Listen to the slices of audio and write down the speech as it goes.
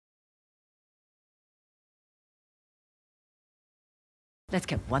Let's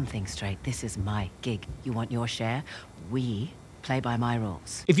get one thing straight. This is my gig. You want your share? We play by my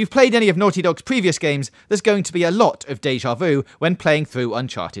rules. If you've played any of Naughty Dog's previous games, there's going to be a lot of deja vu when playing through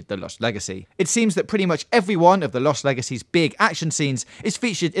Uncharted: The Lost Legacy. It seems that pretty much every one of The Lost Legacy's big action scenes is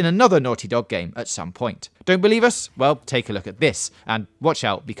featured in another Naughty Dog game at some point. Don't believe us? Well, take a look at this, and watch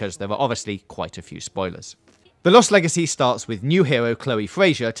out because there are obviously quite a few spoilers. The Lost Legacy starts with new hero Chloe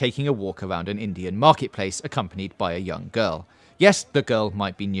Fraser taking a walk around an Indian marketplace accompanied by a young girl. Yes, the girl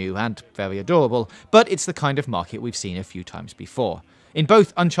might be new and very adorable, but it's the kind of market we've seen a few times before. In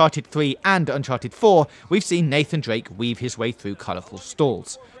both Uncharted 3 and Uncharted 4, we've seen Nathan Drake weave his way through colourful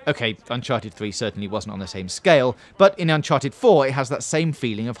stalls. Okay, Uncharted 3 certainly wasn't on the same scale, but in Uncharted 4 it has that same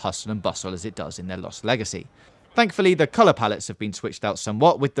feeling of hustle and bustle as it does in their Lost Legacy. Thankfully, the colour palettes have been switched out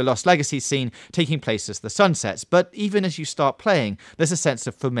somewhat, with the Lost Legacy scene taking place as the sun sets, but even as you start playing, there's a sense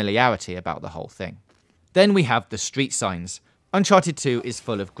of familiarity about the whole thing. Then we have the street signs. Uncharted 2 is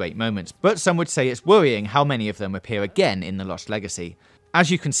full of great moments, but some would say it's worrying how many of them appear again in the Lost Legacy.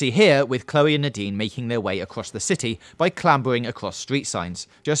 As you can see here, with Chloe and Nadine making their way across the city by clambering across street signs,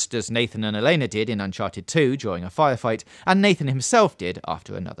 just as Nathan and Elena did in Uncharted 2 during a firefight, and Nathan himself did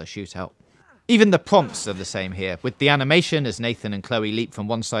after another shootout. Even the prompts are the same here, with the animation as Nathan and Chloe leap from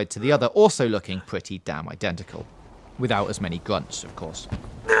one side to the other also looking pretty damn identical. Without as many grunts, of course.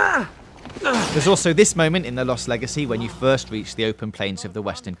 There's also this moment in The Lost Legacy when you first reach the open plains of the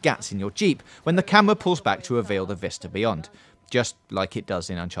Western Ghats in your Jeep, when the camera pulls back to reveal the vista beyond, just like it does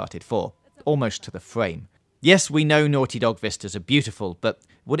in Uncharted 4, almost to the frame. Yes, we know Naughty Dog vistas are beautiful, but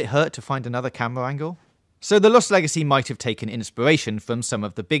would it hurt to find another camera angle? So The Lost Legacy might have taken inspiration from some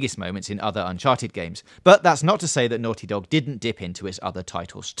of the biggest moments in other Uncharted games, but that's not to say that Naughty Dog didn't dip into its other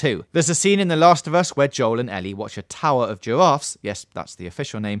titles too. There's a scene in The Last of Us where Joel and Ellie watch a tower of giraffes, yes, that's the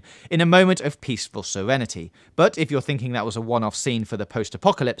official name, in a moment of peaceful serenity. But if you're thinking that was a one-off scene for the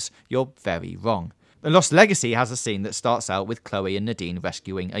post-apocalypse, you're very wrong. The Lost Legacy has a scene that starts out with Chloe and Nadine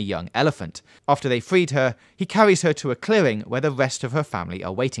rescuing a young elephant. After they freed her, he carries her to a clearing where the rest of her family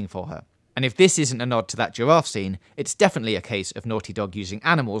are waiting for her. And if this isn't a nod to that giraffe scene, it's definitely a case of Naughty Dog using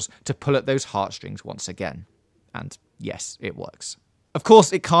animals to pull at those heartstrings once again. And yes, it works. Of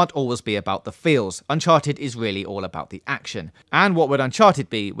course, it can't always be about the feels. Uncharted is really all about the action. And what would Uncharted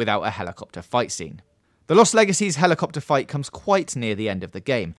be without a helicopter fight scene? The Lost Legacy's helicopter fight comes quite near the end of the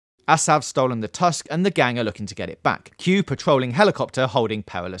game. Asav's stolen the Tusk and the gang are looking to get it back. Q patrolling helicopter holding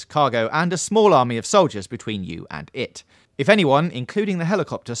perilous cargo and a small army of soldiers between you and it. If anyone, including the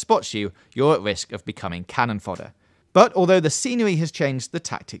helicopter, spots you, you're at risk of becoming cannon fodder. But although the scenery has changed, the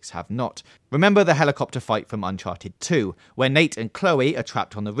tactics have not. Remember the helicopter fight from Uncharted 2, where Nate and Chloe are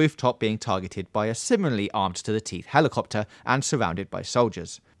trapped on the rooftop being targeted by a similarly armed to the teeth helicopter and surrounded by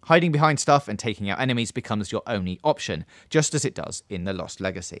soldiers. Hiding behind stuff and taking out enemies becomes your only option, just as it does in The Lost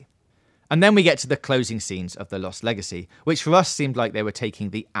Legacy. And then we get to the closing scenes of The Lost Legacy, which for us seemed like they were taking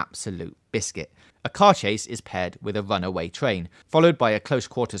the absolute biscuit. A car chase is paired with a runaway train, followed by a close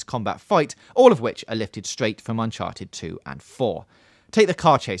quarters combat fight, all of which are lifted straight from Uncharted 2 and 4. Take the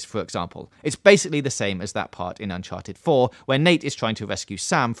car chase, for example. It's basically the same as that part in Uncharted 4, where Nate is trying to rescue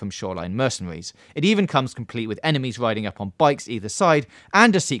Sam from shoreline mercenaries. It even comes complete with enemies riding up on bikes either side,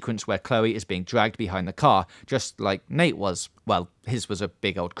 and a sequence where Chloe is being dragged behind the car, just like Nate was. Well, his was a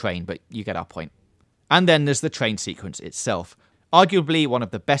big old crane, but you get our point. And then there's the train sequence itself. Arguably one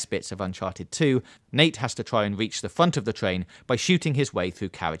of the best bits of Uncharted 2, Nate has to try and reach the front of the train by shooting his way through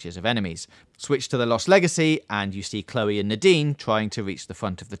carriages of enemies. Switch to The Lost Legacy, and you see Chloe and Nadine trying to reach the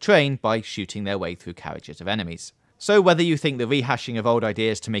front of the train by shooting their way through carriages of enemies. So whether you think the rehashing of old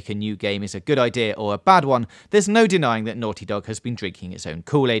ideas to make a new game is a good idea or a bad one, there's no denying that Naughty Dog has been drinking its own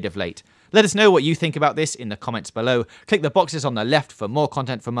Kool-Aid of late. Let us know what you think about this in the comments below, click the boxes on the left for more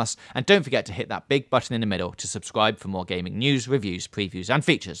content from us, and don't forget to hit that big button in the middle to subscribe for more gaming news, reviews, previews and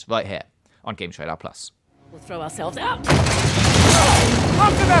features right here on GamesRadar+. We'll throw ourselves out.